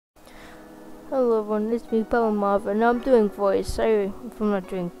Hello everyone, it's me, Palaremauve, and I'm doing voice. Sorry if I'm not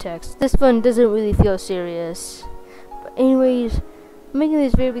doing text. This one doesn't really feel serious. But anyways, I'm making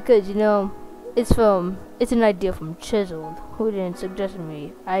this video because, it's an idea from Chiseled, who didn't suggest it to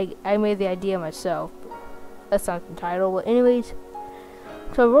me. I made the idea myself. That's not the title, but anyways.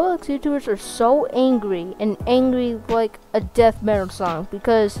 So Roblox YouTubers are so angry, and angry like a death metal song,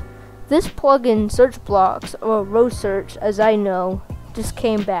 because this plugin, Search Blocks, or Rosearch, as I know, just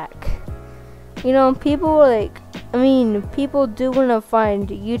came back. People people do want to find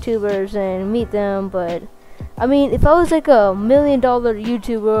YouTubers and meet them, but if I was like a $1 million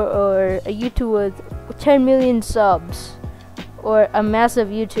YouTuber or a YouTuber with 10 million subs or a massive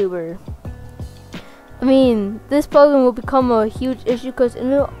YouTuber, this plugin will become a huge issue because a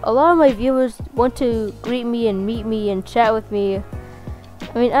lot of my viewers want to greet me and meet me and chat with me.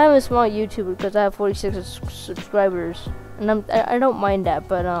 I'm a small YouTuber because I have 46 subscribers. And I don't mind that,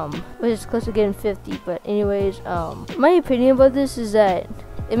 but it's close to getting 50. But anyways, my opinion about this is that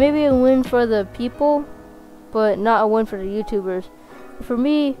it may be a win for the people, but not a win for the YouTubers. For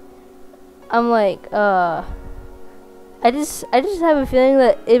me, I'm like, I just have a feeling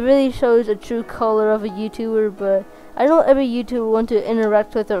that it really shows a true color of a YouTuber. But I don't every YouTuber want to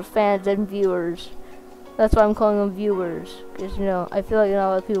interact with their fans and viewers. That's why I'm calling them viewers, because I feel like not a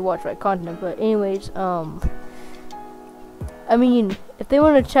lot of people watch my content. But anyways, if they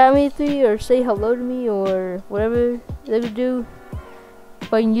want to chat with me or say hello to me or whatever they would do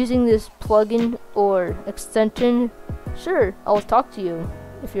by using this plugin or extension, sure, I'll talk to you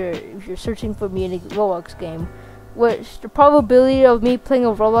if you're searching for me in a Roblox game. Which the probability of me playing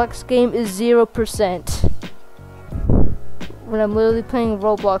a Roblox game is 0%. When I'm literally playing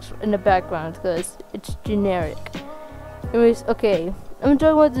Roblox in the background, because it's generic. Anyways, okay, I'm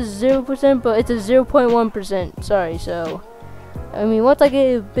talking about this 0%, but it's a 0.1%. Sorry, so. Once I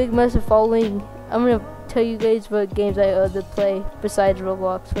get a big massive following, I'm gonna tell you guys what games I other play besides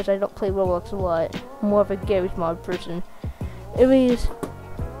Roblox, which I don't play Roblox a lot. I'm more of a garage mod person. Anyways,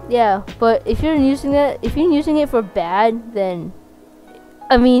 yeah, but if you're using it for bad, then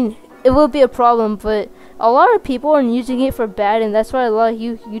it will be a problem. But a lot of people are using it for bad, and that's why a lot of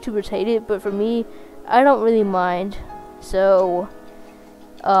YouTubers hate it. But for me, I don't really mind. So,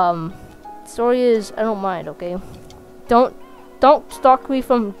 story is I don't mind. Okay, don't stalk me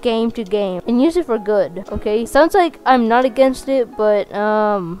from game to game and use it for good, okay? Sounds like I'm not against it, but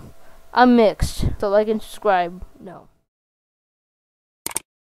I'm mixed. So like and subscribe. No.